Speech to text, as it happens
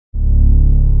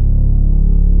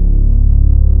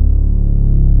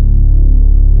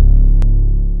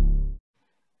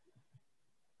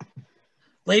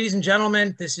Ladies and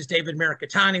gentlemen, this is David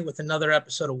Mirikitani with another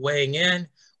episode of Weighing In.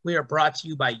 We are brought to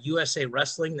you by USA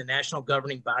Wrestling, the national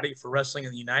governing body for wrestling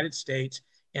in the United States,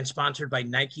 and sponsored by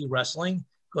Nike Wrestling.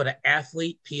 Go to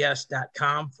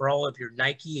athleteps.com for all of your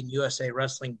Nike and USA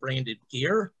Wrestling branded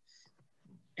gear.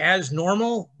 As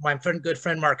normal, my good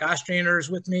friend Mark Ostrander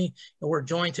is with me, and we're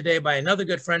joined today by another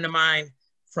good friend of mine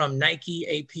from Nike,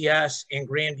 APS, and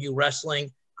Grandview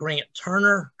Wrestling, Grant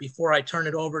Turner. Before I turn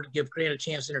it over to give Grant a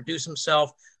chance to introduce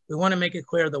himself, we want to make it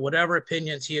clear that whatever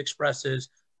opinions he expresses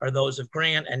are those of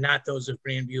Grant and not those of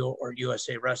Grandview or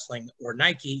USA Wrestling or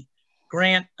Nike.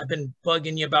 Grant, I've been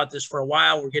bugging you about this for a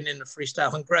while. We're getting into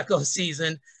freestyle and Greco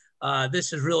season.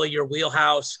 This is really your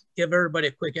wheelhouse. Give everybody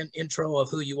a quick intro of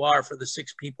who you are for the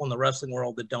 6 people in the wrestling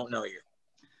world that don't know you.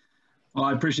 Well,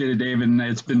 I appreciate it, Dave, and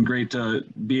it's been great to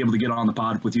be able to get on the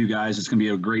pod with you guys. It's going to be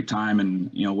a great time,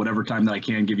 and whatever time that I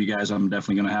can give you guys, I'm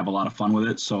definitely going to have a lot of fun with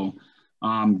it. So,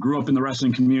 grew up in the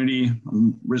wrestling community.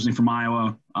 I'm originally from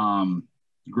Iowa.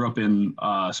 Grew up in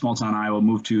small town Iowa.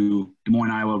 Moved to Des Moines,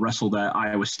 Iowa. Wrestled at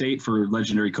Iowa State for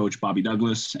legendary coach Bobby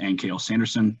Douglas and K.L.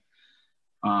 Sanderson.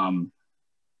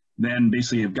 Then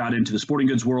basically got into the sporting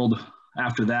goods world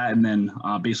after that, and then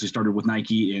basically started with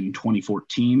Nike in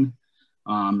 2014.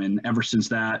 And ever since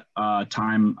that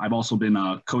time, I've also been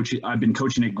coaching. I've been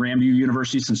coaching at Grandview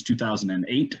University since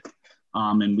 2008,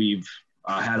 and we've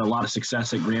had a lot of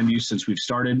success at Grandview since we've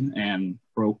started, and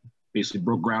broke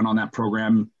ground on that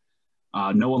program.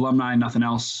 No alumni, nothing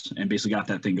else, and basically got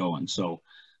that thing going. So,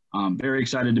 very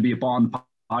excited to be on the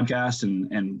podcast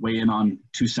and weigh in on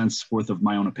 2 cents worth of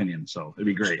my own opinion. So it'd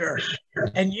be great. Sure.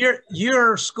 And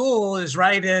your school is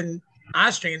right in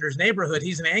Ostrander's neighborhood.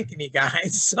 He's an Ankeny guy,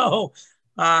 so.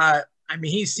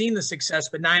 He's seen the success,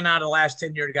 but 9 out of the last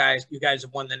 10 years, you guys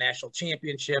have won the national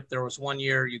championship. There was one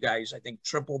year you guys, I think,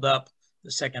 tripled up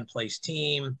the second place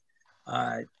team.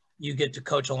 You get to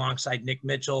coach alongside Nick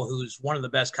Mitchell, who's one of the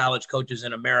best college coaches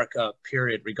in America,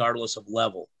 period, regardless of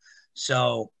level.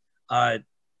 So it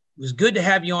was good to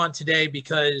have you on today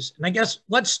because, and I guess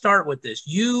let's start with this.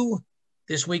 You,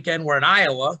 this weekend, were in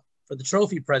Iowa for the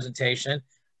trophy presentation.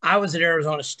 I was at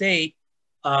Arizona State.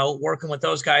 Working with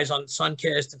those guys on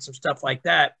Sunkist and some stuff like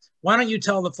that. Why don't you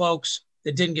tell the folks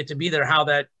that didn't get to be there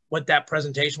what that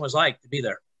presentation was like to be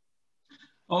there?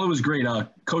 Oh, it was great.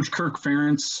 Coach Kirk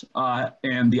Ferentz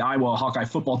and the Iowa Hawkeye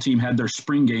football team had their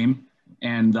spring game,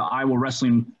 and the Iowa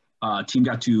wrestling team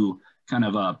got to kind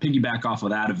of piggyback off of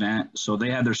that event. So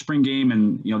they had their spring game,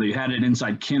 and they had it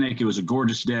inside Kinnick. It was a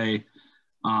gorgeous day,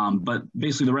 but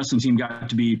basically the wrestling team got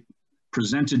to be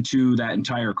presented to that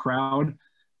entire crowd.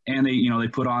 And they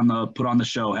put on the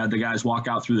show, had the guys walk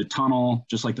out through the tunnel,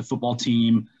 just like the football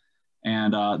team.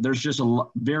 And there's just a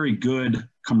very good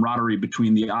camaraderie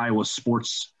between the Iowa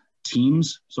sports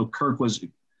teams. So Kirk was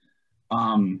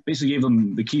basically gave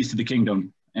them the keys to the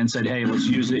kingdom and said, hey, let's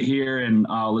use it here and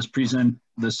let's present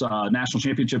this national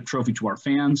championship trophy to our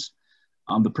fans.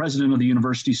 The president of the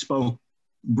university spoke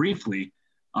briefly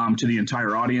to the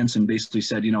entire audience and basically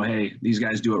said, hey, these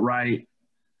guys do it right.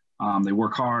 They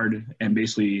work hard, and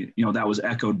basically, that was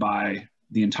echoed by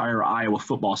the entire Iowa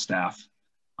football staff.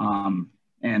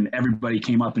 And everybody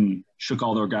came up and shook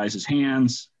all their guys'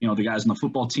 hands. The guys on the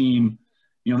football team,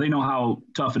 they know how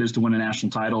tough it is to win a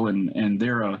national title, and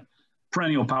they're a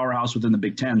perennial powerhouse within the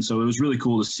Big Ten. So it was really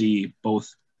cool to see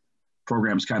both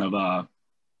programs kind of,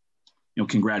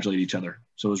 congratulate each other.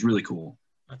 So it was really cool.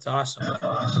 That's awesome.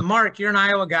 So Mark, you're an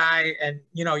Iowa guy, and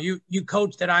you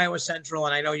coached at Iowa Central,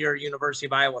 and I know you're a University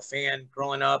of Iowa fan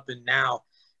growing up and now.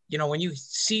 When you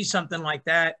see something like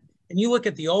that, and you look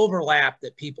at the overlap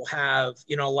that people have,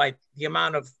 like the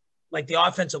amount of like the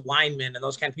offensive linemen and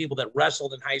those kind of people that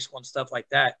wrestled in high school and stuff like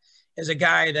that. As a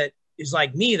guy that is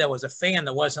like me, that was a fan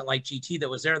that wasn't like GT that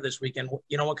was there this weekend,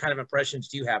 what kind of impressions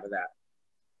do you have of that?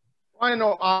 I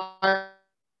know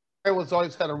Iowa's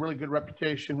always had a really good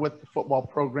reputation with the football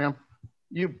program.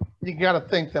 You got to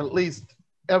think that at least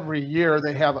every year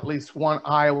they have at least one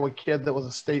Iowa kid that was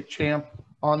a state champ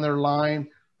on their line.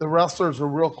 The wrestlers are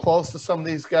real close to some of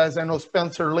these guys. I know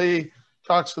Spencer Lee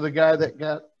talks to the guy that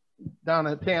got down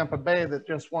at Tampa Bay that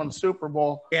just won Super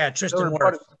Bowl. Yeah, Tristan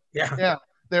Wirth. Yeah,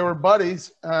 they were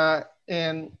buddies.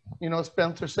 And,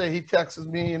 Spencer say he texts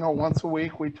me, once a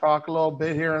week. We talk a little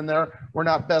bit here and there. We're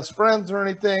not best friends or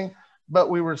anything,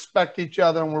 but we respect each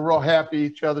other, and we're real happy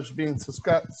each other's being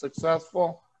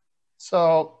successful.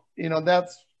 So,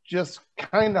 that's just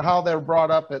kind of how they're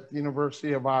brought up at the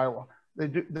University of Iowa.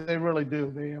 They really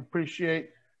do. They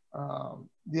appreciate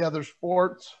the other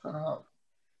sports.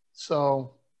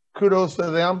 So kudos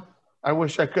to them. I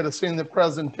wish I could have seen the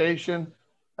presentation.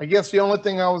 I guess the only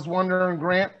thing I was wondering,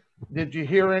 Grant, Did you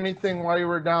hear anything while you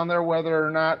were down there, whether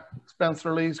or not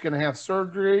Spencer Lee's going to have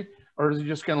surgery, or is he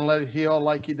just going to let it heal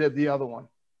like he did the other one?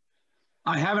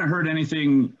 I haven't heard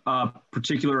anything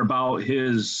particular about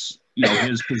his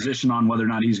position on whether or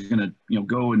not he's going to,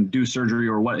 go and do surgery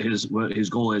or what his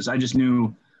goal is. I just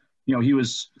knew, he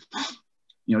was,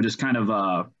 just kind of,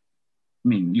 I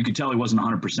mean, you could tell he wasn't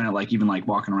 100%, like even like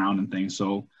walking around and things.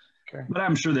 So, okay. But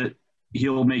I'm sure that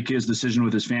he'll make his decision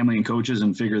with his family and coaches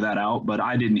and figure that out. But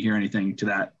I didn't hear anything to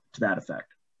that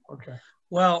effect. Okay.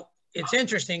 Well, it's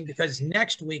interesting because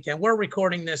next weekend, we're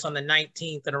recording this on the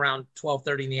 19th at around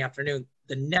 12:30 in the afternoon.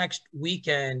 The next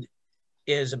weekend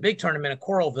is a big tournament at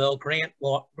Coralville.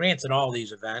 Grant's at all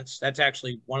these events. That's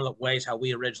actually one of the ways how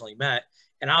we originally met.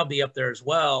 And I'll be up there as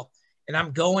well. And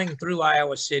I'm going through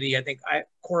Iowa City. I think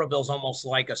Coralville's almost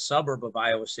like a suburb of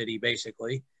Iowa City,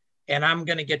 basically. And I'm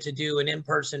going to get to do an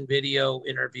in-person video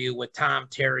interview with Tom,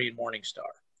 Terry, and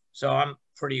Morningstar. So I'm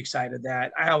pretty excited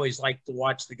that I always like to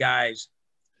watch the guys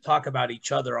talk about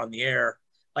each other on the air.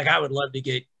 Like I would love to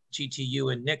get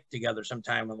GTU and Nick together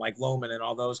sometime, and like Lohman and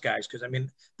all those guys. Cause I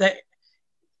mean,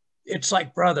 it's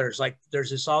like brothers, like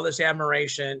there's all this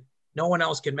admiration. No one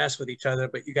else can mess with each other,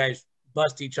 but you guys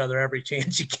bust each other every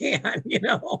chance you can,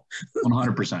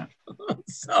 100%.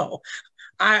 So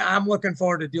I'm looking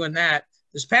forward to doing that.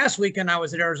 This past weekend, I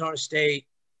was at Arizona State,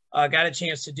 got a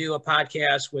chance to do a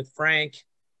podcast with Frank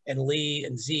and Lee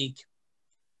and Zeke.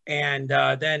 And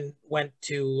then went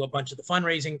to a bunch of the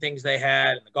fundraising things they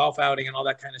had and the golf outing and all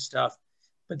that kind of stuff.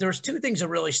 But there was two things that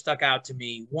really stuck out to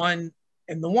me. One,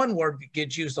 and the one word that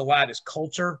gets used a lot is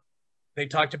culture. They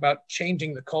talked about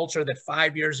changing the culture, that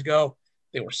 5 years ago,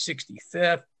 they were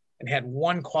 65th and had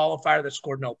one qualifier that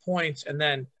scored no points. And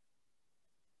then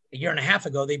a year and a half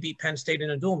ago, they beat Penn State in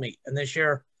a dual meet. And this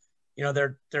year,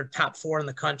 they're top 4 in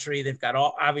the country. They've got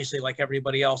obviously, like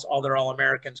everybody else, all their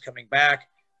All-Americans coming back.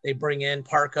 They bring in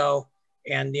Parco,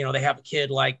 and, they have a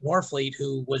kid like Norfleet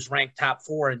who was ranked top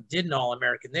 4 and did an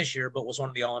All-American this year, but was one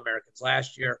of the All-Americans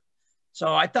last year.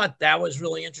 So I thought that was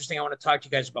really interesting. I want to talk to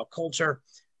you guys about culture,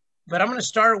 but I'm going to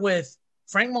start with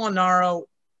Frank Molinaro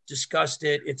discussed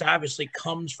it. It obviously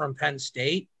comes from Penn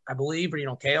State, I believe,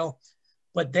 or, Kale,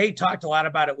 but they talked a lot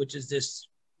about it, which is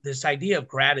this idea of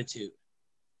gratitude,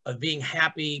 of being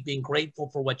happy, being grateful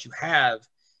for what you have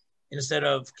instead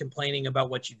of complaining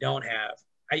about what you don't have.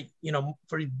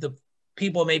 For the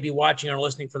people maybe watching or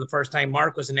listening for the first time,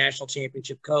 Mark was a national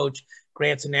championship coach.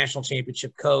 Grant's a national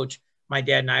championship coach. My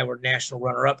dad and I were national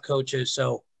runner-up coaches.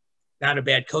 So not a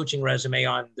bad coaching resume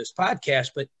on this podcast,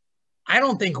 but I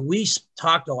don't think we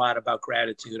talked a lot about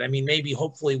gratitude. I mean, maybe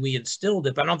hopefully we instilled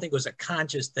it, but I don't think it was a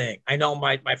conscious thing. I know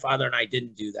my father and I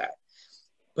didn't do that,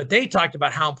 but they talked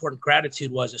about how important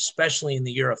gratitude was, especially in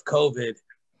the year of COVID,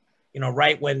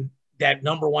 right when that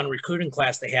number 1 recruiting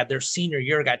class they had, their senior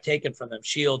year got taken from them.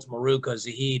 Shields, Maruka,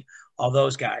 Zahid, all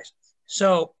those guys.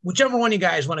 So whichever one you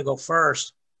guys want to go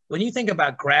first, when you think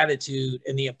about gratitude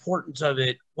and the importance of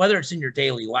it, whether it's in your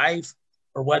daily life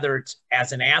or whether it's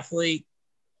as an athlete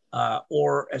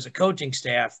or as a coaching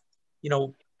staff,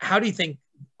 how do you think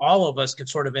all of us could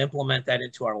sort of implement that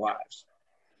into our lives?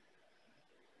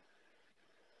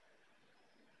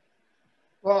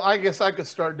 Well, I guess I could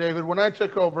start, David. When I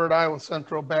took over at Iowa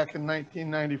Central back in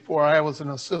 1994, I was an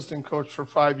assistant coach for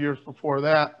 5 years before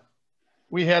that.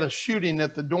 We had a shooting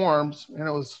at the dorms, and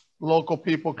it was local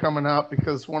people coming out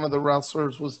because one of the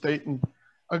wrestlers was dating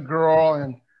a girl,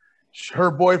 and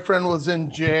her boyfriend was in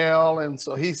jail. And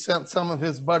so he sent some of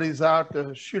his buddies out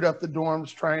to shoot up the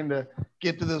dorms trying to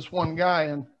get to this one guy.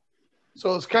 And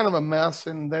so it was kind of a mess,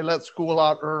 and they let school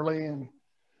out early. And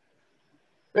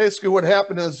basically what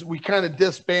happened is we kind of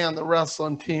disbanded the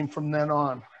wrestling team from then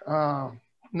on, from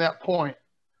that point.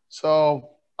 So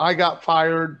I got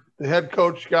fired. The head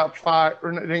coach got fired,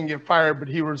 or didn't get fired, but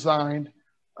he resigned.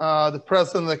 The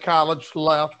president of the college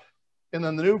left. And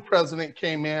then the new president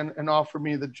came in and offered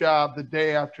me the job the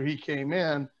day after he came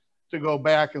in to go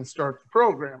back and start the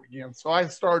program again. So I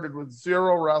started with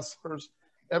 0 wrestlers.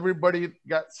 Everybody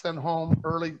got sent home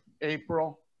early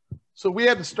April. So we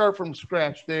had to start from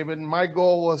scratch, David. And my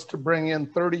goal was to bring in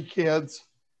 30 kids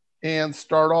and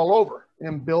start all over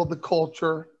and build the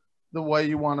culture the way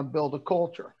you want to build a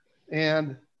culture.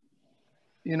 And,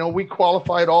 we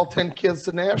qualified all 10 kids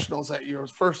to nationals that year. It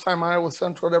was the first time Iowa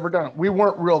Central had ever done it. We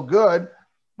weren't real good,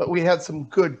 but we had some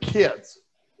good kids,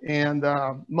 and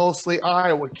mostly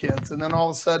Iowa kids. And then all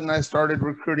of a sudden I started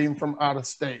recruiting from out of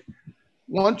state.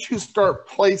 Once you start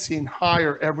placing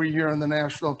higher every year in the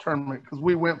national tournament, because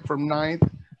we went from 9th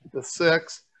to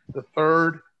 6th, to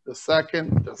 3rd, to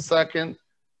 2nd, to 2nd,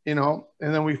 you know,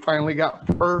 and then we finally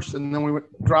got first, and then we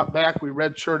dropped back. We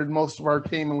redshirted most of our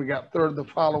team, and we got third the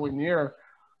following year.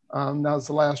 That was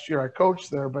the last year I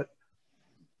coached there. But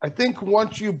I think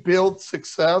once you build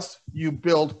success, you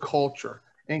build culture,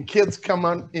 and kids come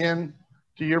on in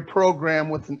to your program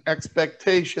with an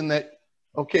expectation that,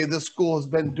 okay, this school has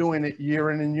been doing it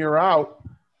year in and year out.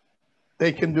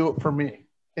 They can do it for me.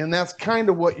 And that's kind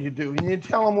of what you do. And you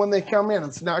tell them when they come in,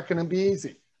 it's not going to be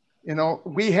easy. You know,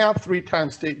 we have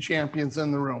 3-time state champions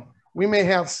in the room. We may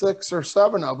have 6 or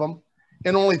 7 of them,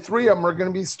 and only 3 of them are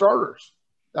going to be starters.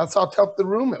 That's how tough the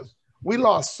room is. We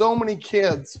lost so many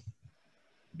kids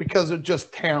because of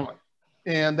just talent.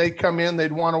 And they come in,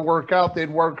 they'd want to work out. They'd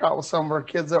work out with some of our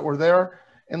kids that were there,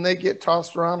 and they get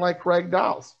tossed around like rag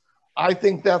dolls. I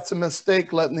think that's a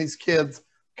mistake, letting these kids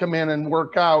come in and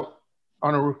work out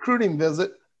on a recruiting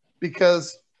visit,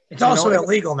 because it's also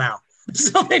illegal now.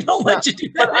 So they don't let you do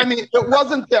that. But I mean, it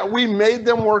wasn't that we made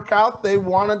them work out. They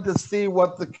wanted to see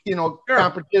what the, you know, Sure.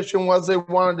 competition was. They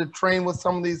wanted to train with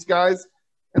some of these guys,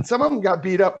 and some of them got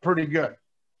beat up pretty good.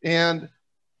 And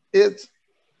it's,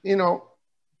 you know,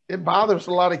 it bothers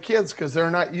a lot of kids because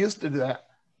they're not used to that.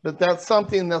 But that's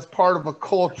something that's part of a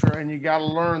culture, and you got to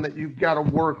learn that you've got to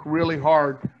work really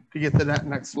hard to get to that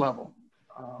next level.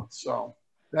 So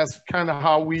that's kind of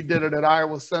how we did it at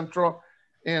Iowa Central.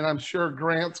 And I'm sure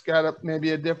Grant's got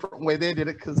maybe a different way they did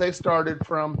it, because they started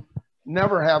from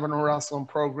never having a wrestling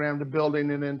program to building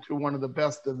it into one of the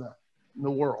best in the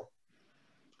world.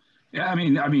 Yeah, I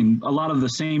mean, a lot of the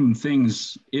same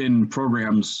things in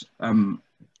programs, you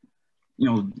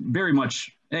know, very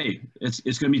much, hey, it's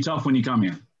going to be tough when you come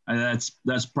here.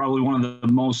 That's probably one of the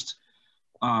most,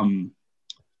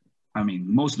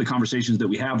 most of the conversations that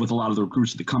we have with a lot of the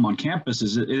recruits that come on campus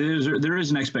there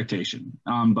is an expectation.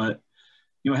 But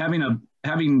you know,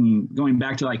 going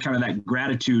back to like kind of that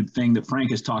gratitude thing that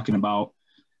Frank is talking about,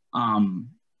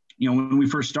 you know, when we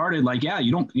first started, like, yeah,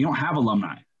 you don't have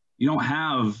alumni. You don't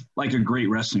have like a great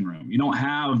wrestling room. You don't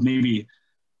have maybe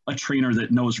a trainer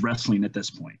that knows wrestling at this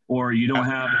point, or you don't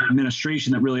have an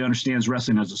administration that really understands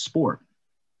wrestling as a sport.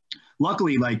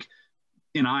 Luckily, like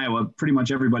in Iowa, pretty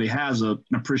much everybody has an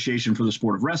appreciation for the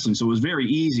sport of wrestling. So it was very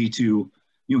easy to,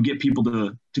 you know, get people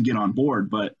to get on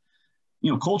board. But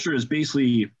you know, culture is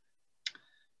basically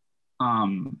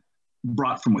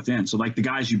brought from within. So like the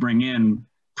guys you bring in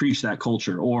preach that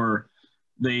culture, or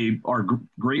they are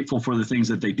grateful for the things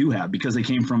that they do have because they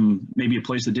came from maybe a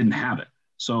place that didn't have it.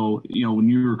 So, you know, when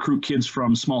you recruit kids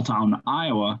from small town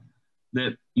Iowa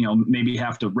that, you know, maybe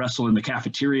have to wrestle in the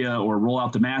cafeteria or roll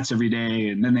out the mats every day,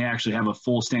 and then they actually have a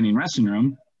full standing wrestling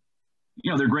room,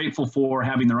 you know, they're grateful for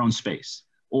having their own space,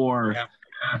 or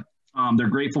they're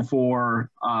grateful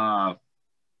for,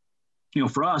 you know,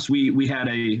 for us, we had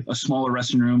a smaller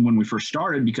wrestling room when we first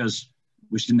started because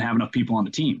we just didn't have enough people on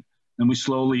the team. And we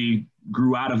slowly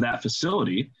grew out of that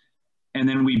facility, and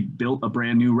then we built a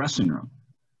brand new wrestling room.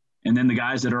 And then the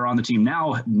guys that are on the team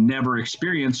now never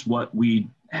experienced what we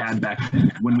had back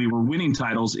then when we were winning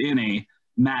titles in a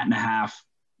mat and a half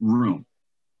room.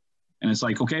 And it's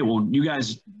like, okay, well, you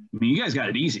guys got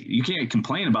it easy. You can't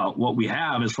complain about what we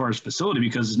have as far as facility,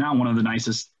 because it's now one of the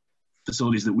nicest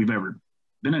facilities that we've ever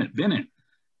been in.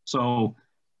 So,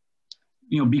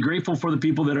 you know, be grateful for the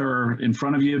people that are in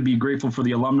front of you. Be grateful for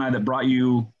the alumni that brought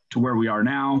you to where we are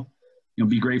now. You know,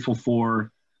 be grateful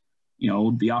for, you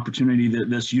know, the opportunity that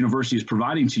this university is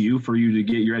providing to you for you to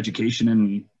get your education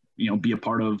and, you know, be a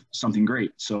part of something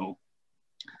great. So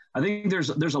I think there's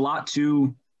a lot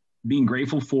to being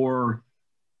grateful for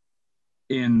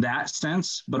in that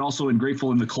sense, but also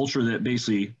grateful in the culture that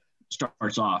basically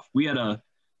starts off. We had a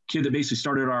kid that basically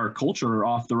started our culture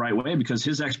off the right way because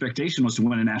his expectation was to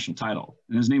win a national title,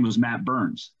 and his name was Matt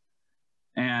Burns.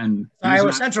 And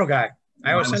Iowa Central guy.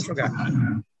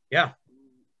 Yeah.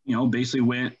 You know,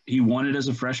 basically he won it as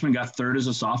a freshman, got third as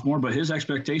a sophomore, but his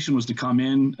expectation was to come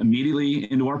in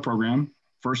immediately into our program,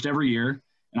 first every year,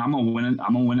 and I'm gonna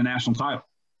win a national title.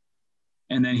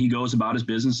 And then he goes about his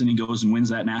business and he goes and wins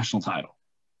that national title.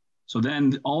 So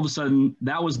then all of a sudden,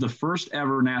 that was the first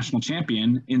ever national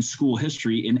champion in school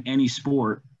history in any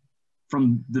sport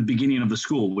from the beginning of the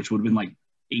school, which would have been like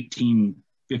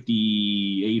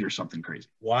 1858 or something crazy.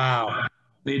 Wow.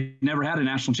 They never had a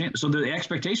national champion. So the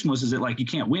expectation was, is that like, you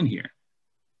can't win here.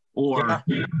 Or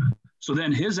so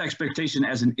then his expectation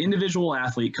as an individual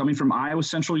athlete coming from Iowa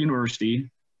Central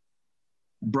University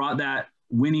brought that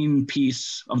winning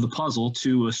piece of the puzzle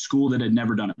to a school that had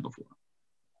never done it before.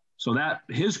 So that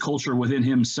his culture within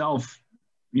himself,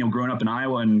 you know, growing up in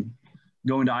Iowa and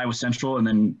going to Iowa Central and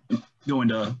then going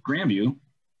to Grandview,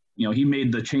 you know, he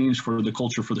made the change for the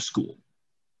culture for the school.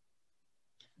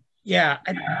 Yeah.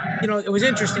 It was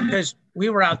interesting because we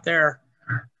were out there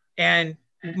and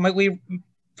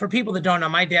for people that don't know,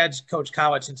 my dad's coached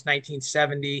college since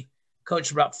 1970,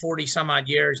 coached for about 40 some odd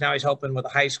years. Now he's helping with a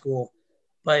high school.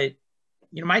 But,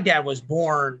 my dad was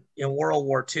born in World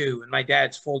War II and my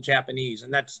dad's full Japanese.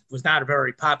 And that was not a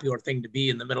very popular thing to be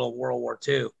in the middle of World War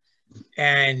II.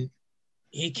 And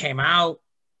he came out,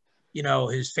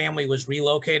 his family was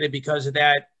relocated because of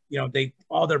that.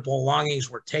 All their belongings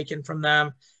were taken from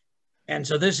them. And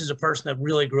so this is a person that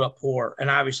really grew up poor and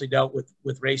obviously dealt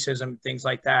with racism, things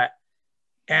like that.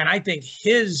 And I think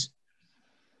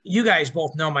you guys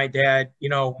both know my dad,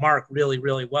 Mark really,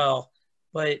 really well,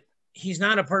 but he's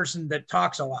not a person that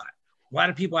talks a lot. A lot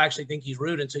of people actually think he's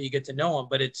rude until you get to know him,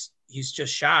 but he's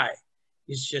just shy.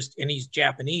 And he's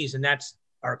Japanese, and that's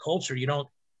our culture. You're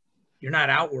not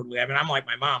outwardly. I mean, I'm like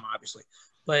my mom, obviously,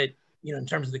 but in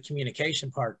terms of the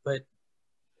communication part, but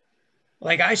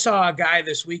like I saw a guy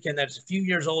this weekend that's a few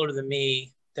years older than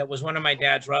me that was one of my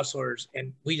dad's wrestlers.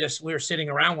 And we were sitting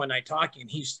around one night talking, and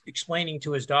he's explaining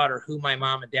to his daughter who my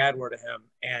mom and dad were to him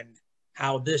and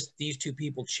how these two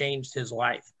people changed his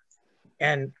life.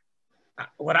 And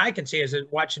what I can say is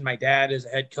that watching my dad as a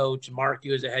head coach, Mark,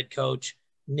 you as a head coach,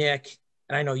 Nick,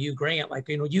 and I know you, Grant,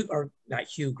 you are not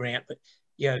Hugh Grant, but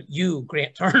you,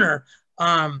 Grant Turner.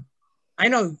 I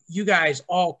know you guys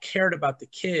all cared about the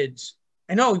kids.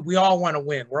 I know we all want to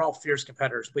win. We're all fierce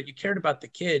competitors, but you cared about the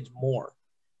kids more.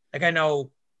 Like I know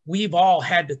we've all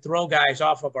had to throw guys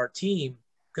off of our team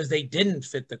because they didn't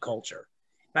fit the culture.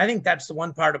 And I think that's the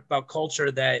one part about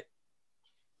culture that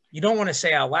you don't want to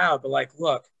say out loud, but like,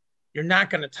 look, you're not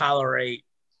going to tolerate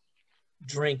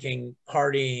drinking,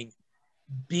 partying,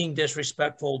 being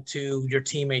disrespectful to your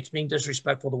teammates, being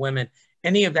disrespectful to women,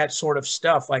 any of that sort of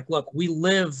stuff. Like, look, we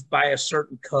live by a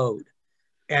certain code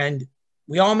and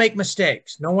we all make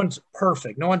mistakes. No one's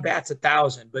perfect. No one bats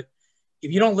 1,000. But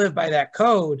if you don't live by that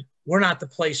code, we're not the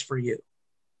place for you.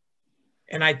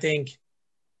 And I think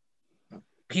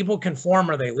people conform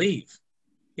or they leave.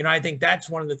 I think that's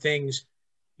one of the things,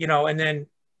 and then,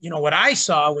 what I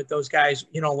saw with those guys,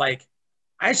 like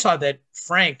I saw that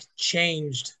Frank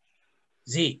changed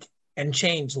Zeke and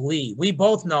changed Lee. We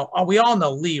all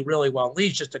know Lee really well.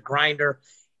 Lee's just a grinder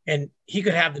and he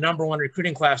could have the #1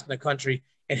 recruiting class in the country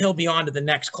and he'll be on to the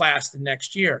next class the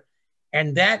next year.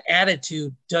 And that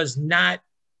attitude does not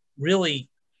really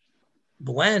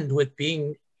blend with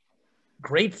being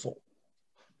grateful,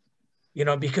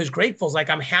 because grateful is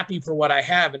like, I'm happy for what I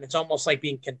have. And it's almost like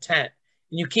being content.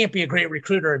 And you can't be a great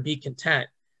recruiter and be content.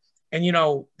 And,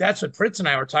 that's what Fritz and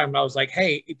I were talking about. I was like,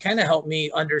 hey, it kind of helped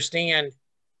me understand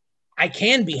I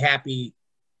can be happy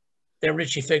that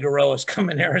Richie Figueroa is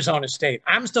coming to Arizona State.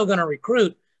 I'm still going to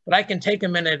recruit, but I can take a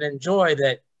minute and enjoy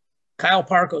that Kyle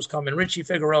Parko's coming, Richie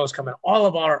Figueroa is coming, all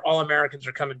of our All-Americans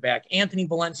are coming back. Anthony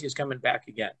Valencia is coming back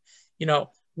again.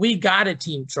 We got a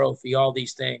team trophy, all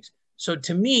these things. So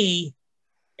to me,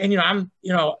 and,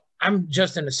 I'm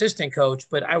just an assistant coach,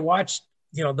 but I watched,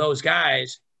 those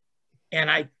guys and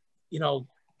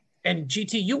and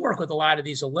GT, you work with a lot of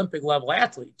these Olympic level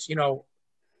athletes,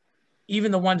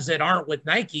 even the ones that aren't with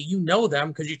Nike, them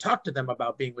because you talk to them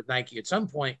about being with Nike at some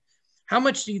point. How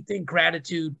much do you think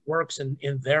gratitude works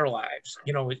in their lives?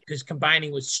 Because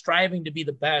combining with striving to be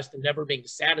the best and never being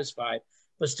satisfied,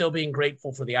 but still being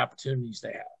grateful for the opportunities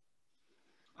they have.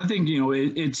 I think,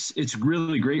 it's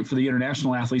really great for the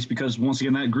international athletes because once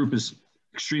again, that group is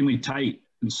extremely tight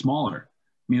and smaller.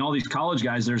 I mean, all these college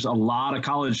guys, there's a lot of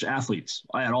college athletes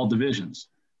at all divisions.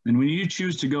 And when you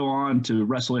choose to go on to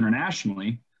wrestle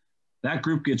internationally, that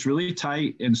group gets really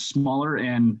tight and smaller.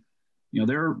 And,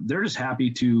 they're just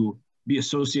happy to be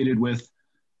associated with,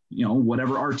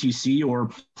 whatever RTC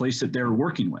or place that they're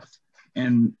working with.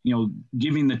 And,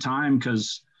 giving the time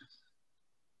because,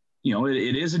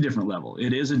 it is a different level.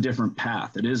 It is a different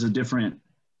path. It is a different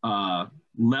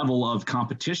level of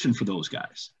competition for those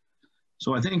guys.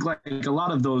 So I think like a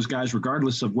lot of those guys,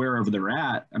 regardless of wherever they're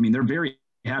at, I mean, they're very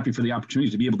happy for the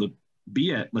opportunity to be able to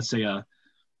be at, let's say, a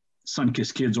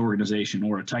Sunkist Kids organization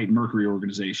or a Titan Mercury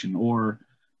organization or,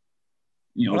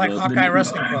 like Hawkeye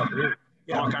Wrestling Club.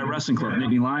 Hawkeye Wrestling Club,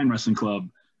 Nittany Lion Wrestling Club,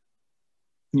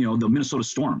 the Minnesota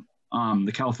Storm,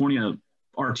 the California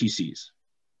RTCs.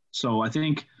 So I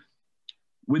think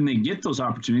when they get those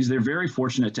opportunities, they're very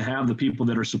fortunate to have the people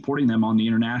that are supporting them on the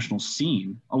international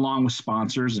scene, along with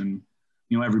sponsors and,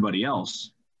 everybody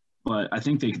else. But I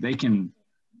think they can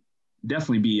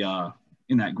definitely be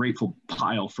in that grateful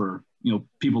pile for,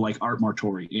 people like Art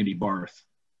Martori, Andy Barth.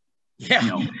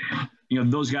 Yeah.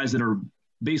 Those guys that are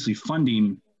basically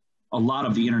funding a lot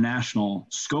of the international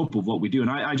scope of what we do.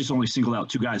 And I just only singled out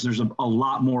two guys. There's a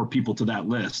lot more people to that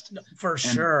list. For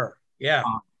sure. Yeah.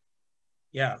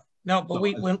 Yeah. No, but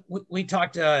when we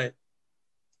talked, I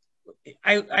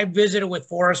visited with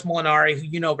Forrest Molinari, who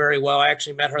you know very well. I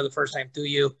actually met her the first time through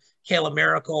you. Kayla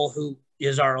Miracle, who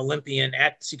is our Olympian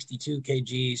at 62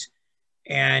 kgs.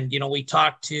 And, you know, we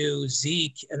talked to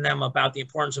Zeke and them about the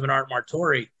importance of an Art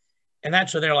Martori. And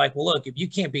that's where they're like, well, look, if you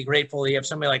can't be grateful you have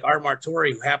somebody like Art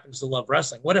Martori who happens to love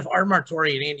wrestling, what if Art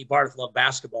Martori and Andy Barth love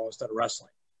basketball instead of wrestling?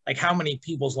 Like, how many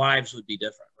people's lives would be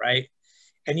different, right?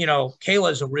 And, you know,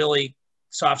 Kayla's a really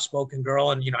soft-spoken girl.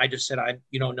 And, you know, I just said,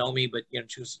 you don't know me, but, you know,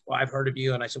 she was, well, I've heard of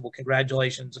you. And I said, well,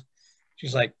 congratulations.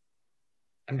 She's like,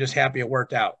 I'm just happy it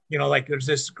worked out. You know, like there's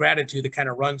this gratitude that kind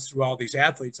of runs through all these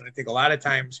athletes. And I think a lot of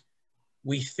times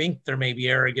we think they're maybe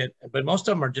arrogant, but most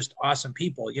of them are just awesome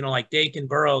people. You know, like Dake and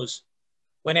Burroughs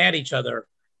went at each other,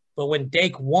 but when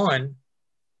Dake won,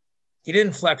 he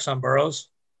didn't flex on Burroughs.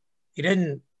 He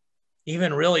didn't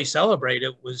even really celebrate.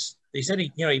 It was, they said he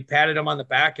patted him on the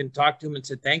back and talked to him and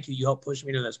said, thank you. You helped push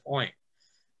me to this point.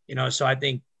 You know, so I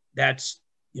think that's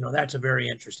a very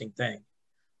interesting thing.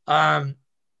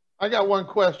 I got one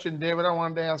question, David. I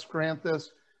wanted to ask Grant this.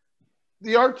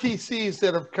 The RTCs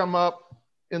that have come up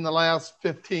in the last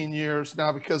 15 years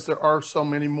now, because there are so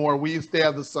many more, we used to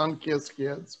have the Sunkiss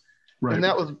kids. Right. And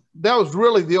that was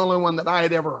really the only one that I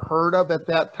had ever heard of at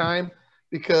that time,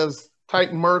 because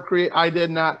Titan Mercury I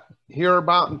did not hear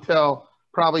about until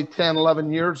probably 10,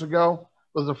 11 years ago.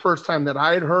 It was the first time that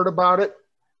I had heard about it.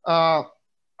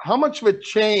 How much of a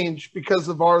change, because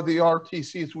of the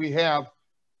RTCs we have,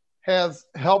 has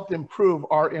helped improve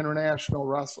our international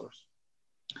wrestlers?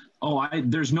 Oh,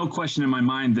 there's no question in my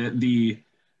mind that the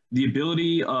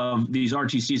ability of these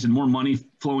RTCs and more money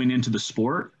flowing into the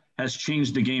sport has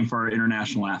changed the game for our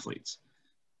international athletes.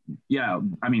 Yeah,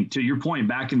 I mean, to your point,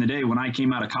 back in the day when I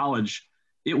came out of college,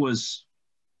 it was,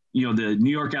 you know, the New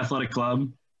York Athletic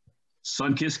Club,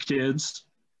 Sunkiss Kids,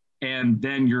 and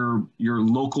then your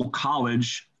local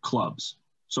college clubs.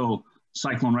 So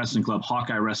Cyclone Wrestling Club,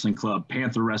 Hawkeye Wrestling Club,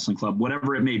 Panther Wrestling Club,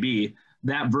 whatever it may be,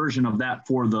 that version of that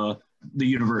for the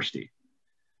university.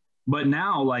 But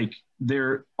now, like,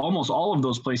 almost all of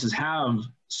those places have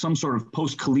some sort of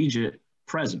post-collegiate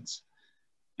presence.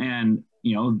 And,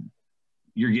 you know,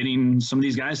 you're getting some of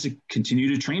these guys to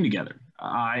continue to train together.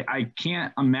 I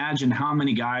can't imagine how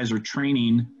many guys are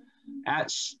training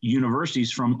at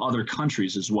universities from other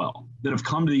countries as well that have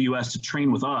come to the U.S. to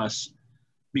train with us,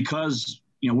 because,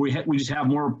 you know, we just have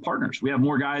more partners. We have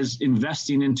more guys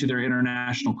investing into their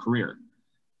international career.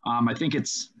 I think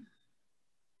it's,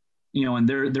 you know, and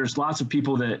there's lots of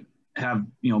people that have,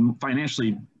 you know,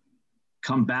 financially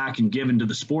come back and given to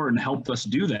the sport and helped us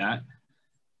do that.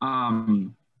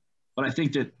 But I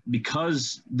think that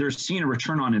because they're seeing a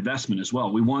return on investment as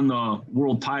well. We won the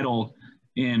world title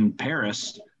in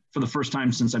Paris for the first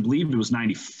time since I believe it was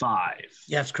 95.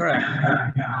 Yes, correct.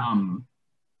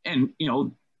 And, you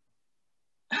know,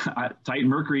 Titan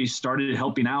Mercury started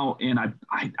helping out, and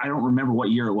I don't remember what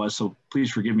year it was, so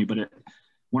please forgive me, but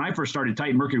when I first started,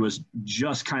 Titan Mercury was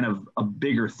just kind of a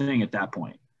bigger thing at that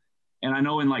point. And I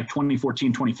know in like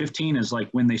 2014, 2015 is like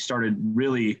when they started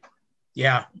really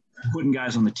putting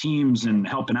guys on the teams and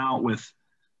helping out with,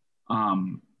 you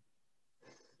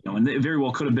know, and it very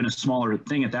well could have been a smaller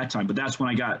thing at that time, but that's when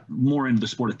I got more into the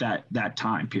sport at that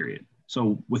time period.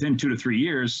 So within 2 to 3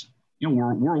 years, you know,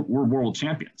 we're world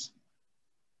champions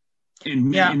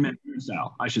in men's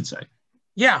style, I should say.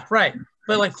 Yeah, right.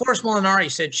 But like Forrest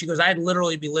Molinari said, she goes, I'd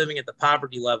literally be living at the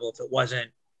poverty level if it wasn't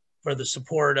for the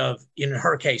support of, in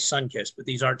her case, Sunkiss, but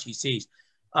these RTCs.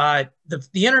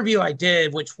 The interview I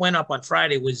did, which went up on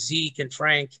Friday, was Zeke and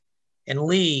Frank and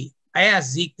Lee. I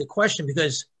asked Zeke the question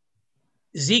because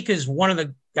Zeke is one of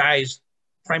the guys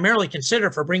primarily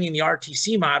considered for bringing the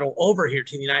RTC model over here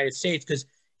to the United States, because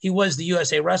he was the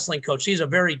USA Wrestling coach. He has a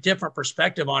very different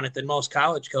perspective on it than most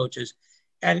college coaches.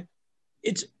 And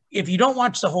if you don't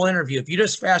watch the whole interview, if you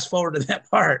just fast forward to that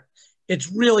part,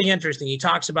 it's really interesting. He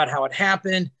talks about how it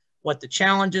happened, what the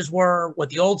challenges were, what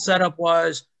the old setup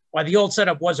was, why the old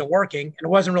setup wasn't working. And it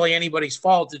wasn't really anybody's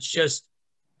fault. It's just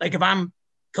like, if I'm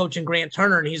coaching Grant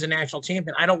Turner and he's a national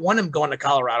champion, I don't want him going to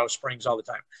Colorado Springs all the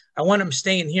time. I want him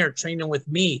staying here, training with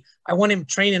me. I want him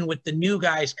training with the new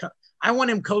guys. I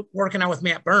want him working out with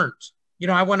Matt Burns. You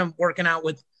know, I want him working out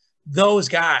with those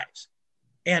guys.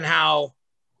 And how,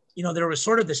 you know, there was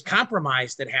sort of this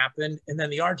compromise that happened, and then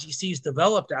the RTCs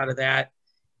developed out of that.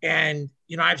 And,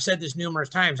 you know, I've said this numerous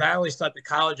times. I always thought the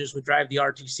colleges would drive the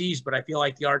RTCs, but I feel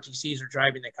like the RTCs are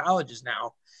driving the colleges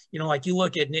now. You know, like you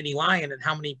look at Nittany Lion and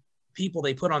how many people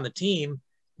they put on the team,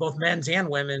 both men's and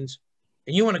women's,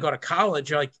 and you want to go to college,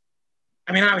 you're like,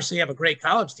 I mean, obviously you have a great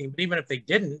college team, but even if they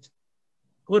didn't,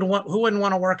 who wouldn't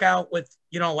want to work out with,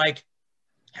 like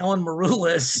Helen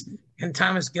Maroulis and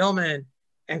Thomas Gilman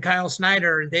and Kyle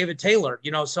Snyder and David Taylor,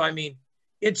 so I mean,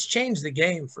 it's changed the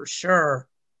game for sure.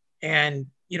 And,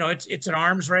 it's an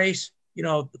arms race.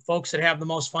 The folks that have the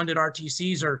most funded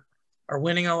RTCs are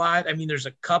winning a lot. I mean, there's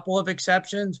a couple of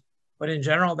exceptions, but in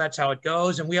general, that's how it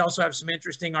goes. And we also have some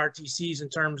interesting RTCs in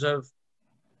terms of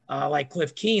like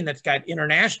Cliff Keen that's got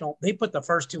international. They put the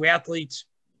first two athletes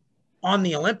on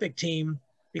the Olympic team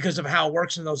because of how it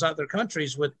works in those other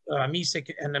countries with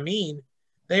Misik and Amin.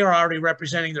 They are already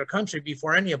representing their country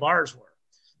before any of ours were.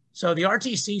 So the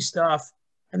RTC stuff,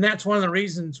 and that's one of the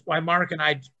reasons why Mark and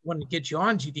I want to get you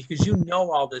on, GD, because you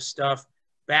know all this stuff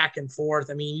back and forth.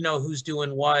 I mean, you know who's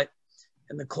doing what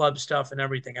and the club stuff and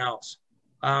everything else.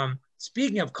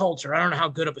 Speaking of culture, I don't know how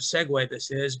good of a segue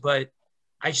this is, but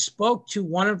I spoke to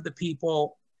one of the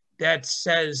people that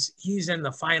says he's in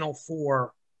the Final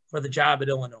Four for the job at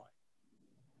Illinois.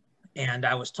 And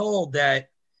I was told that,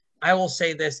 I will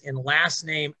say this in last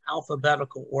name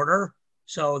alphabetical order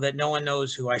so that no one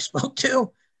knows who I spoke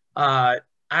to.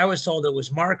 I was told it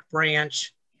was Mark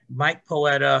Branch, Mike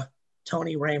Poeta,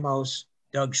 Tony Ramos,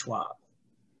 Doug Schwab.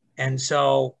 And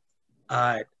so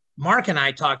Mark and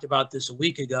I talked about this a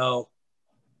week ago.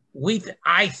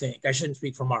 I think, I shouldn't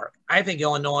speak for Mark, I think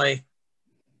Illinois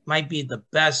might be the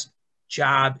best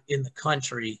job in the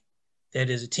country that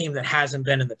is a team that hasn't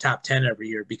been in the top 10 every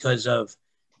year because of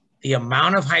the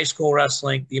amount of high school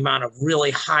wrestling, the amount of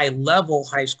really high level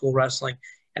high school wrestling,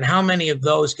 and how many of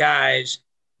those guys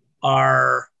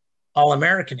are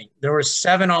All-Americaning. There were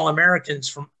 7 All-Americans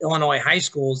from Illinois high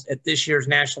schools at this year's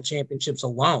national championships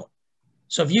alone.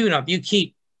 So if you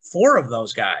keep 4 of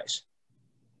those guys,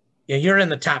 you're in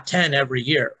the top 10 every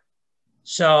year.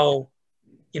 So,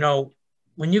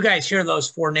 when you guys hear those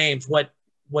 4 names, what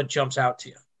jumps out to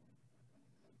you?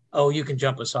 Oh, you can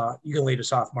jump us off. You can lead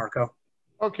us off, Marco.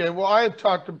 Okay. Well, I had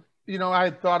I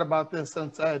had thought about this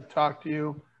since I had talked to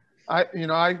you.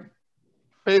 I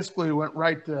basically went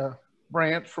right to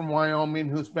Branch from Wyoming,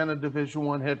 who's been a Division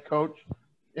I head coach,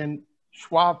 and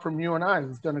Schwab from UNI,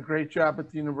 who's done a great job at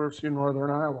the University of Northern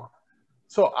Iowa.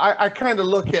 So I kind of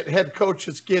look at head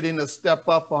coaches getting a step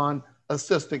up on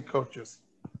assistant coaches.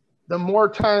 The more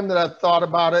time that I've thought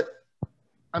about it,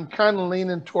 I'm kind of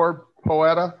leaning toward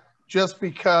Poeta just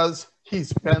because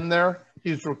he's been there,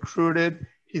 he's recruited,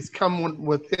 he's come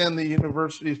within the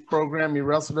university's program, he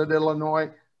wrestled at Illinois.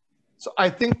 So I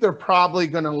think they're probably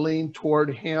going to lean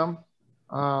toward him.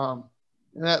 And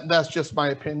that's just my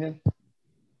opinion.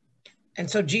 And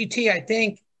so GT, I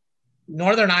think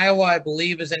Northern Iowa, I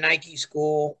believe, is a Nike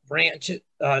school. Branch,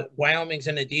 Wyoming's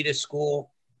an Adidas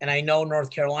school. And I know North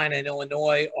Carolina and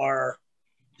Illinois are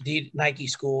Nike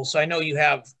schools. So I know you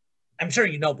have, I'm sure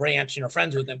you know Branch and you're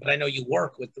friends with them, but I know you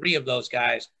work with 3 of those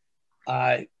guys.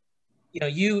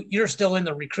 You're still in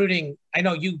the recruiting. I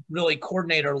know you really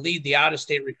coordinate or lead the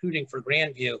out-of-state recruiting for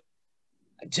Grandview.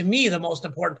 To me, the most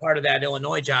important part of that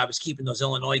Illinois job is keeping those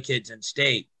Illinois kids in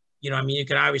state. You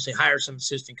can obviously hire some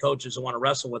assistant coaches who want to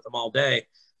wrestle with them all day,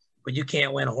 but you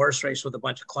can't win a horse race with a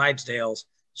bunch of Clydesdales.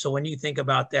 So when you think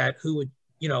about that, who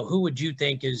would you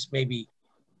think is maybe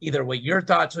either what your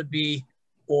thoughts would be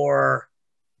or,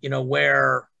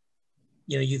 where,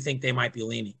 you think they might be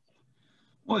leaning?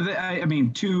 Well, I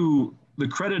mean, to the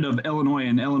credit of Illinois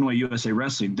and Illinois USA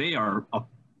Wrestling, they are a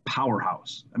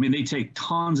powerhouse. I mean, they take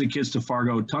tons of kids to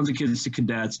Fargo, tons of kids to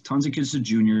cadets, tons of kids to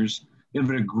juniors. They have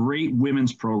a great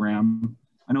women's program.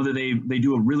 I know that they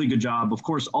do a really good job. Of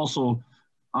course, also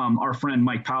our friend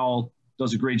Mike Powell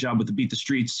does a great job with the Beat the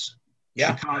Streets,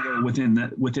 Chicago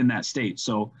within that state.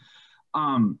 So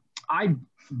I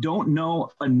don't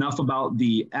know enough about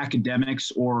the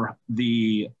academics or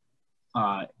the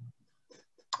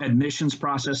admissions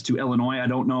process to Illinois. I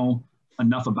don't know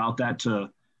enough about that to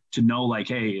know, like,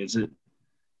 hey, is it,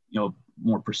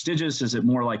 more prestigious? Is it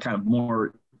more like kind of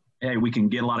more, hey, we can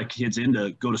get a lot of kids in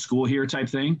to go to school here type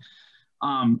thing?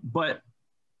 But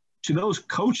to those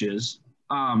coaches,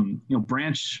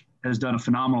 Branch has done a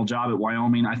phenomenal job at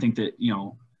Wyoming. I think that,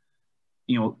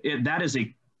 that is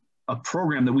a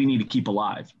program that we need to keep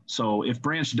alive. So if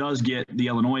Branch does get the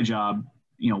Illinois job,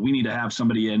 we need to have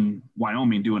somebody in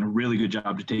Wyoming doing a really good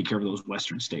job to take care of those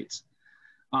Western states.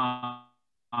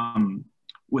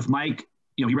 With Mike,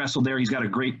 he wrestled there. He's got a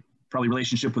great probably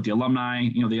relationship with the alumni.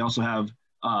 They also have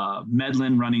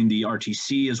Medlin running the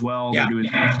RTC as well. Yeah. They're doing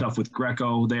stuff with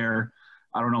Greco there.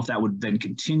 I don't know if that would then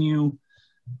continue.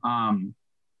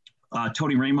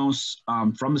 Tony Ramos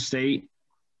from the state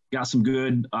got some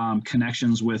good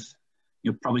connections with,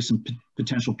 probably some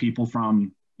potential people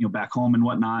from, back home and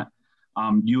whatnot.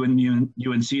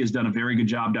 UNC has done a very good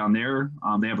job down there.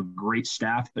 They have a great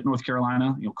staff at North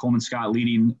Carolina. Coleman Scott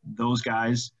leading those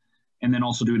guys, and then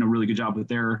also doing a really good job with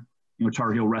their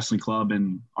Tar Heel Wrestling Club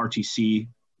and RTC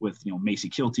with Macy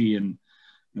Kilty and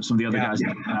some of the other guys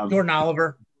that have Jordan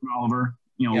Oliver.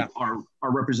 Our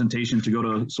representation to go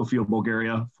to Sofia,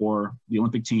 Bulgaria for the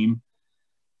Olympic team.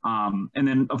 And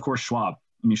then of course Schwab.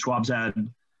 Schwab's had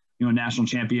a national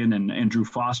champion and Drew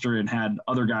Foster, and had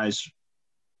other guys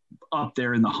up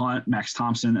there in the hunt, Max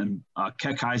Thompson and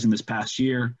Keck in this past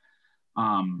year.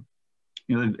 And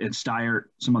Steyert,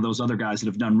 some of those other guys that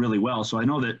have done really well. So I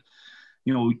know that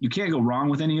you can't go wrong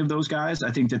with any of those guys.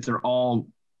 I think that they're all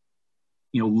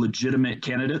legitimate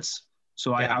candidates.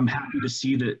 So I'm happy to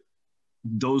see that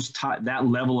that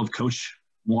level of coach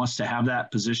wants to have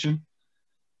that position.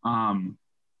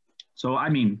 So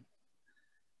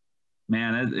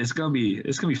man, it's gonna be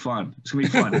fun. It's gonna be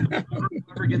fun.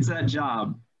 Whoever gets that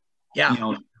job,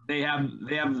 they have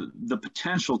the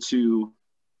potential to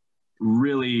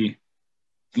really,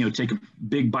 take a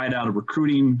big bite out of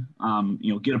recruiting.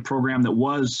 Get a program that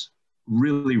was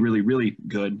really, really, really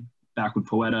good back with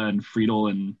Poeta and Friedel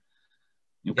and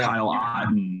Kyle Ott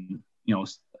and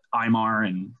Aymar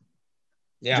and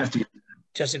Jesse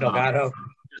Delgado.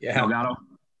 Delgado.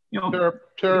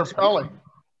 Terrapelli.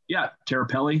 Yeah,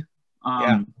 Terrapelli.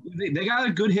 They got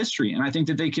a good history, and I think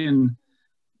that they can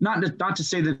not to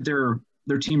say that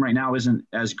their team right now isn't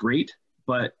as great,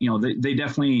 but they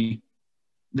definitely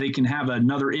can have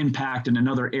another impact and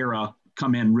another era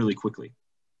come in really quickly.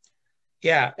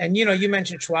 Yeah, and you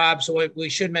mentioned Schwab, so we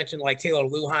should mention like Taylor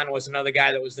Lujan was another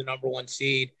guy that was the number 1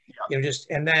 seed.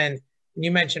 And then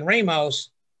you mentioned Ramos.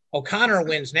 O'Connor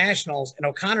wins nationals, and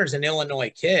O'Connor's an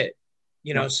Illinois kid.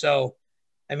 So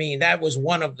that was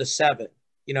one of the 7.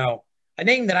 A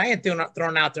name that I had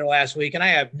thrown out there last week, and I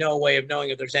have no way of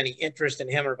knowing if there's any interest in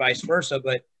him or vice versa,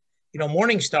 but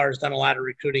Morningstar's done a lot of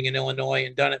recruiting in Illinois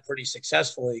and done it pretty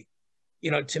successfully.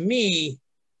 To me,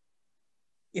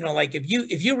 like if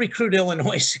you recruit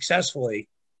Illinois successfully,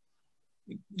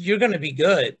 you're going to be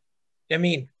good.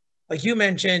 Like you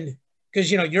mentioned,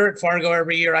 because you're at Fargo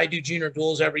every year, I do junior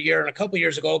duels every year, and a couple of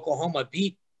years ago Oklahoma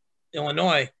beat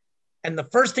Illinois, and the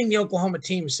first thing the Oklahoma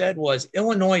team said was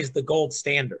Illinois is the gold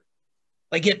standard.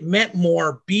 Like it meant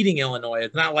more beating Illinois.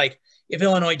 It's not like if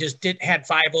Illinois just had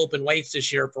 5 open weights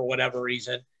this year for whatever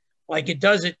reason, like it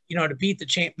does it, to be the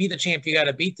champ, you got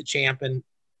to beat the champ. And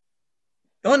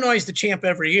Illinois is the champ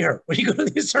every year. When you go to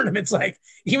these tournaments, like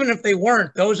even if they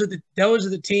weren't, those are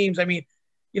the teams. Like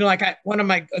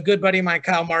a good buddy of mine,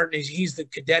 Kyle Martin, he's the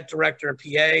cadet director in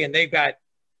PA, and they've got,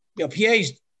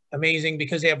 PA's amazing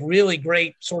because they have really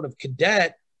great sort of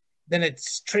cadet. Then it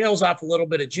trails off a little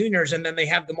bit of juniors, and then they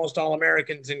have the most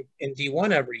All-Americans in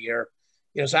D1 every year.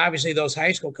 So obviously those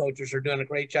high school coaches are doing a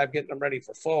great job getting them ready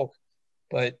for folk.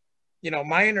 But,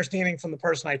 my understanding from the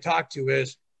person I talked to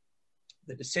is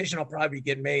the decision will probably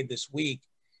get made this week.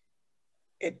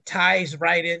 It ties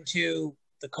right into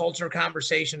the culture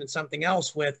conversation and something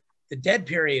else with the dead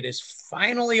period is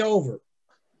finally over.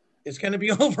 It's going to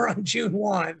be over on June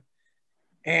 1.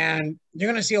 And you're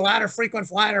going to see a lot of frequent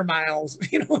flyer miles,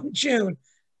 in June.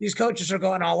 These coaches are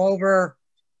going all over.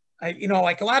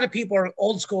 Like a lot of people are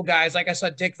old school guys. Like I saw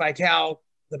Dick Vitale,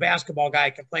 the basketball guy,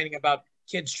 complaining about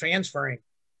kids transferring.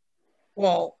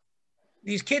 Well,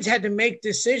 these kids had to make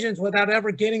decisions without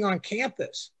ever getting on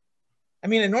campus.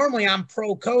 And normally I'm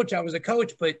pro coach. I was a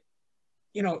coach, but,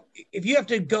 if you have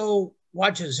to go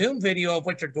watch a Zoom video of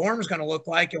what your dorm is going to look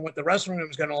like and what the wrestling room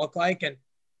is going to look like, and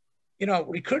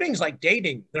recruiting's like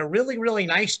dating. They're really, really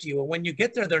nice to you. And when you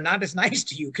get there, they're not as nice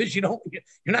to you because you're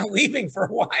not leaving for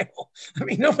a while.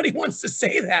 Nobody wants to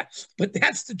say that, but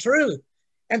that's the truth.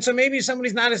 And so maybe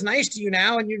somebody's not as nice to you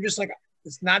now, and you're just like,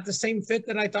 it's not the same fit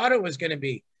that I thought it was going to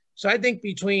be. So I think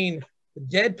between the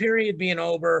dead period being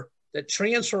over, the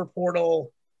transfer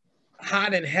portal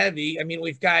hot and heavy.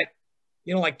 We've got,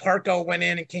 like Parko went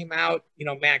in and came out,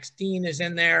 Max Dean is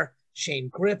in there. Shane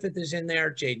Griffith is in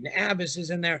there. Jaden Abbas is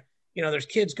in there. There's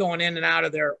kids going in and out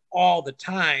of there all the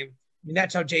time.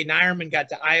 That's how Jaden Ironman got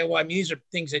to Iowa. These are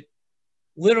things that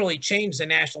literally changed the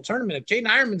national tournament. If Jaden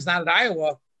Ironman's not at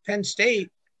Iowa, Penn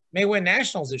State may win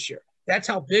nationals this year. That's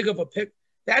how big of a pick.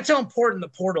 That's how important the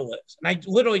portal is. And I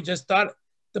literally just thought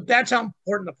that's how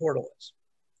important the portal is.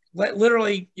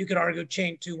 Literally, you could argue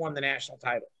Chain 2 won the national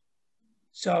title.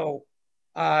 So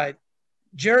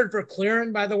Jared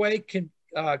Verclaren, by the way,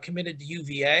 committed to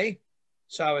UVA.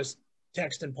 So I was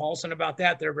texting Paulson about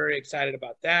that. They're very excited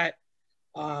about that.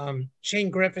 Shane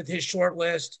Griffith, his short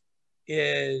list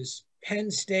is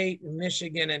Penn State,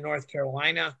 Michigan, and North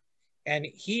Carolina. And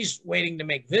he's waiting to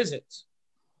make visits.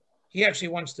 he actually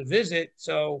wants to visit.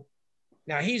 So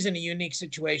now he's in a unique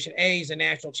situation. A, he's a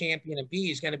national champion, and B,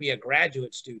 he's going to be a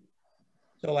graduate student.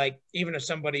 So like, even if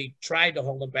somebody tried to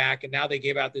hold him back and now they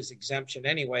gave out this exemption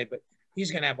anyway, but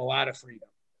he's going to have a lot of freedom.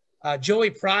 Joey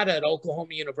Prada at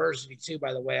Oklahoma University too,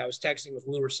 by the way. I was texting with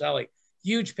Lou Rosselli.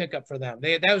 Huge pickup for them.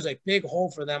 That was a big hole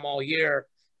for them all year.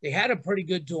 They had a pretty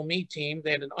good dual meet team.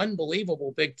 They had an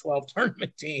unbelievable Big 12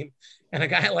 tournament team. And a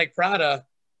guy like Prada,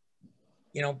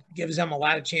 you know, gives them a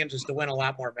lot of chances to win a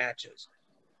lot more matches.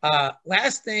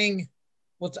 Last thing,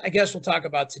 I guess we'll talk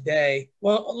about today.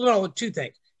 Well, no, two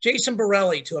things. Jason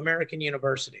Borelli to American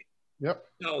University. Yep.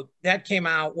 So that came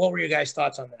out. What were your guys'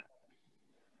 thoughts on that?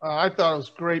 I thought it was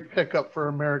a great pickup for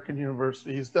American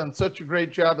University. He's done such a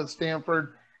great job at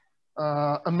Stanford.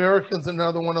 American's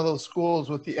another one of those schools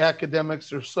with the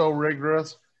academics are so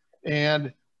rigorous.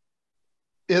 And,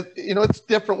 it's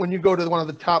different when you go to one of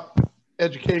the top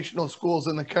educational schools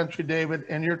in the country, David,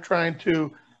 and you're trying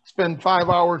to spend 5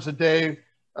 hours a day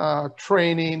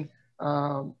training,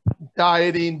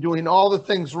 dieting, doing all the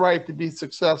things right to be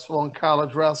successful in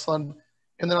college wrestling.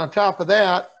 And then on top of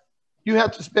that, you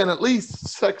have to spend at least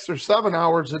 6 or 7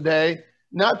 hours a day,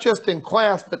 not just in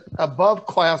class, but above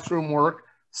classroom work,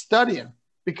 studying,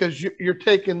 because you're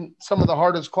taking some of the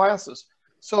hardest classes.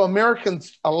 So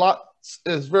Americans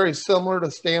is very similar to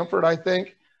Stanford, I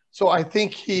think. So I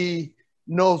think he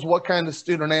knows what kind of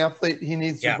student athlete he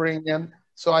needs to bring in.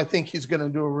 So I think he's going to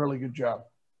do a really good job.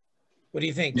 What do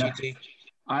you think, GT?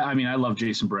 I mean, I love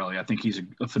Jason Borelli. I think he's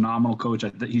a phenomenal coach.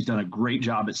 He's done a great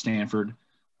job at Stanford.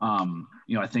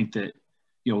 I think that,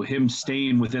 him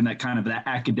staying within that kind of that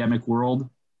academic world,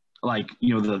 like,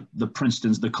 the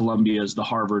Princetons, the Columbias, the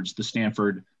Harvards, the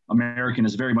Stanford, American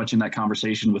is very much in that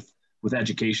conversation with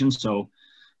education. So,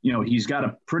 he's got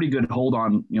a pretty good hold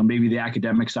on, maybe the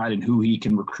academic side and who he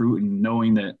can recruit, and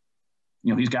knowing that,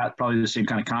 he's got probably the same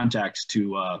kind of contacts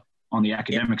to on the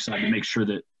academic side to make sure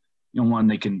that, one,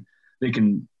 they can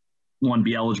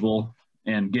be eligible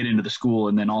and get into the school,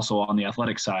 and then also on the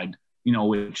athletic side,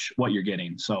 what you're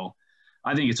getting. So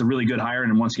I think it's a really good hire.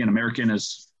 And once again, American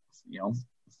is,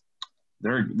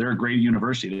 they're a great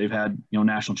university. They've had,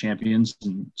 national champions,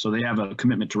 and so they have a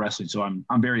commitment to wrestling. So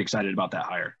I'm very excited about that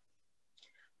hire.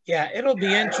 Yeah, it'll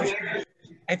be interesting.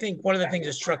 I think one of the things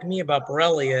that struck me about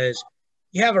Borelli is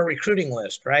you have a recruiting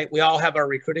list, right? We all have our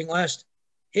recruiting list.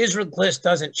 His list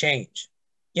doesn't change.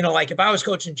 Like if I was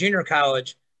coaching junior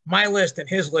college, my list and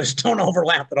his list don't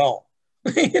overlap at all.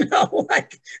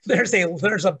 Like there's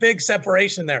a big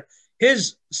separation there.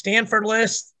 His Stanford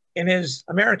list and his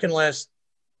American list,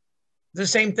 the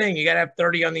same thing. You got to have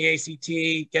 30 on the ACT,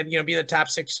 be the top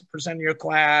 6% of your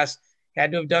class,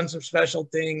 had to have done some special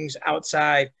things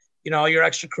outside. Your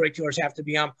extracurriculars have to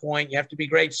be on point. You have to be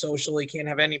great socially. Can't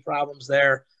have any problems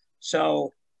there.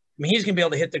 So, he's going to be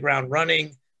able to hit the ground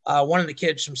running. One of the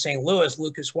kids from St. Louis,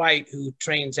 Lucas White, who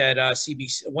trains at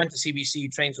CBC, went to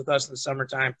CBC, trains with us in the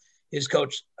summertime. His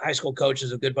coach, high school coach,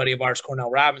 is a good buddy of ours, Cornell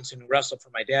Robinson, who wrestled for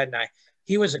my dad and I.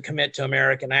 He was a commit to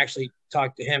American. I actually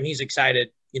talked to him. He's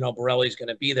excited, Borelli's going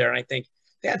to be there. And I think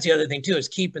that's the other thing too, is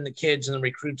keeping the kids and the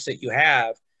recruits that you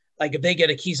have. Like if they get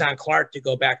a Keyshawn Clark to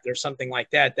go back there, something like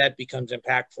that, that becomes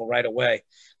impactful right away.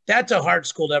 That's a hard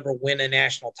school to ever win a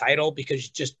national title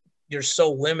because you're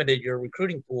so limited, your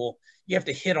recruiting pool. You have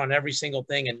to hit on every single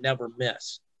thing and never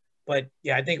miss. But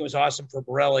yeah, I think it was awesome for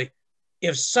Borelli.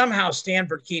 If somehow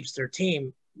Stanford keeps their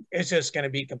team, it's just going to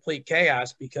be complete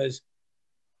chaos because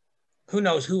who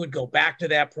knows who would go back to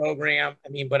that program.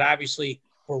 But obviously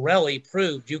Borelli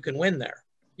proved you can win there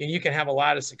and you can have a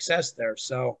lot of success there.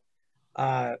 So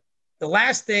the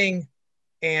last thing,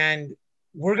 and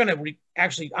we're going to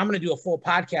I'm going to do a full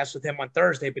podcast with him on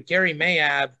Thursday, but Gary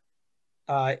Mayab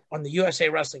on the USA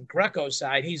Wrestling Greco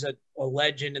side, he's a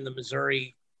legend in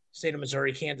the state of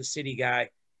Missouri, Kansas City guy.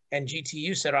 And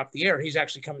GTU said off the air, he's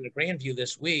actually coming to Grandview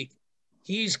this week.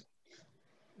 He's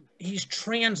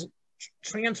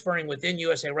transferring within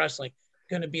USA Wrestling,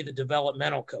 going to be the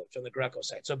developmental coach on the Greco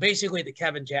side. So basically the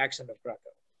Kevin Jackson of Greco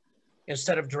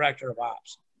instead of director of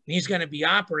ops. And he's going to be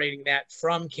operating that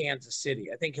from Kansas City.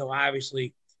 I think he'll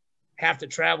obviously have to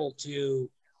travel to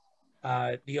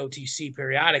the OTC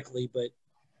periodically, but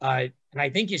and I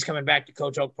think he's coming back to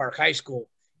coach Oak Park High School.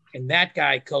 And that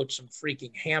guy coached some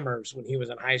freaking hammers when he was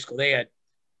in high school. They had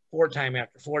 4-time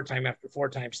after 4-time after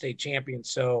 4-time state champions.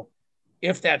 So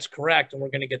if that's correct, and we're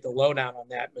going to get the lowdown on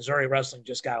that, Missouri wrestling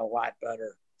just got a lot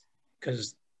better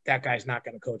because that guy's not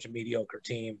going to coach a mediocre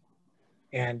team.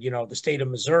 And, the state of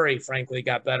Missouri, frankly,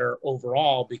 got better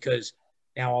overall because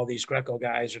now all these Greco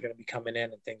guys are going to be coming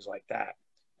in and things like that.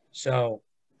 So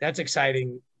that's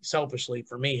exciting selfishly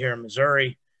for me here in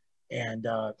Missouri. And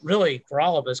really for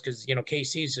all of us, because, you know,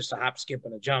 KC is just a hop, skip,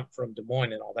 and a jump from Des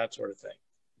Moines and all that sort of thing.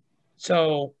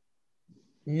 So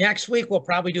next week, we'll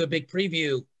probably do a big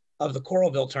preview of the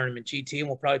Coralville tournament, GT, and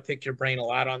we'll probably pick your brain a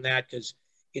lot on that because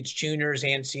it's juniors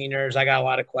and seniors. I got a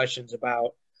lot of questions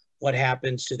about what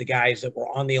happens to the guys that were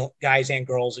on the guys and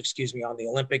girls, excuse me, on the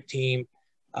Olympic team.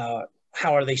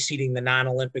 How are they seeding the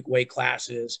non-Olympic weight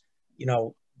classes? You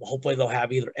know, hopefully they'll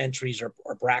have either entries or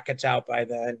brackets out by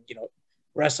then. You know,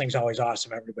 wrestling's always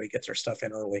awesome. Everybody gets their stuff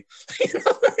in early.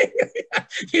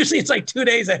 Usually it's like 2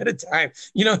 days ahead of time,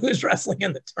 you know, who's wrestling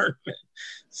in the tournament.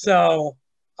 So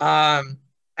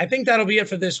I think that'll be it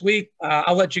for this week.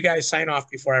 I'll let you guys sign off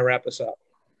before I wrap us up.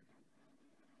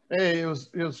 Hey, it was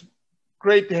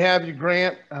great to have you,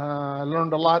 Grant. I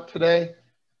learned a lot today.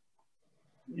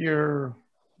 You're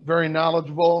very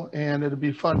knowledgeable, and it'll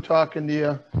be fun talking to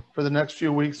you for the next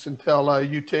few weeks until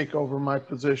you take over my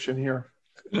position here.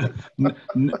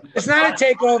 It's not a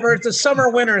takeover. It's a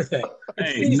summer-winter thing.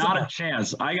 Hey, not a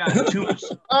chance. I got too much.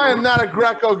 I am not a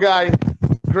Greco guy,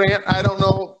 Grant. I don't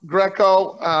know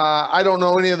Greco. I don't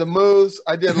know any of the moves.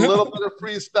 I did a little bit of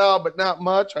freestyle, but not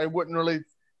much. I wouldn't really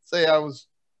say I was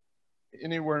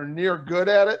anywhere near good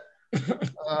at it.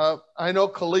 I know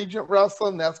collegiate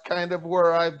wrestling. That's kind of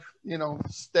where I've, you know,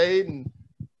 stayed, and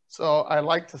so I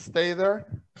like to stay there.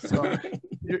 So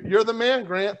you're the man,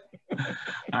 Grant.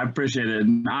 I appreciate it.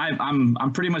 And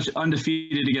I'm pretty much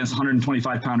undefeated against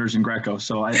 125 pounders in Greco.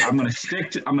 So I'm gonna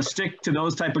stick to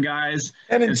those type of guys.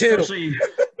 And especially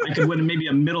I could win maybe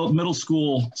a middle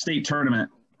school state tournament.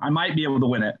 I might be able to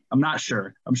win it. I'm not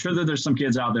sure. I'm sure that there's some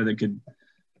kids out there that could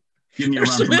give me a run.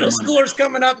 There's some middle schoolers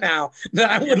coming up now that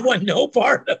I would want no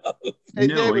part of. Hey,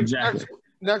 no, David, exactly.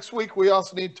 Next week we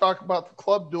also need to talk about the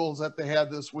club duels that they had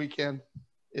this weekend.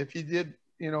 If you did,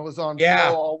 you know, it was on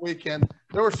show all weekend.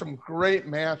 There were some great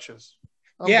matches.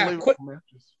 Unbelievable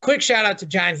matches. Quick shout out to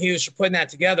John Hughes for putting that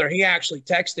together. He actually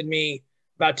texted me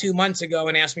about 2 months ago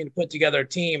and asked me to put together a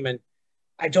team, and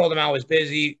I told him I was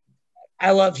busy.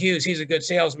 I love Hughes. He's a good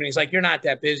salesman. He's like, you're not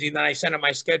that busy. And then I sent him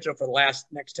my schedule for the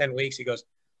next 10 weeks. He goes,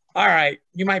 all right,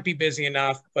 you might be busy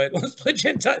enough, but let's put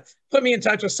me in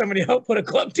touch with somebody to help put a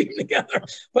club team together.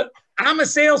 But I'm a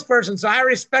salesperson, so I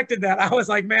respected that. I was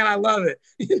like, man, I love it.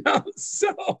 You know,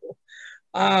 so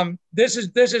this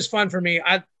is fun for me.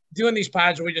 Doing these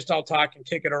pods where we just all talk and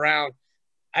kick it around.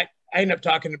 I end up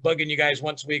talking and bugging you guys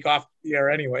once a week off the air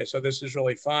anyway, so this is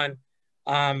really fun.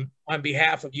 On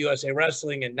behalf of USA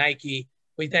Wrestling and Nike,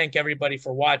 we thank everybody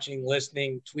for watching,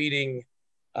 listening, tweeting,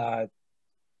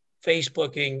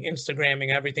 Facebooking, Instagramming,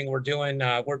 everything we're doing.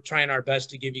 We're trying our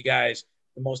best to give you guys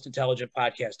the most intelligent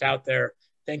podcast out there.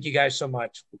 Thank you guys so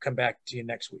much. We'll come back to you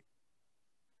next week.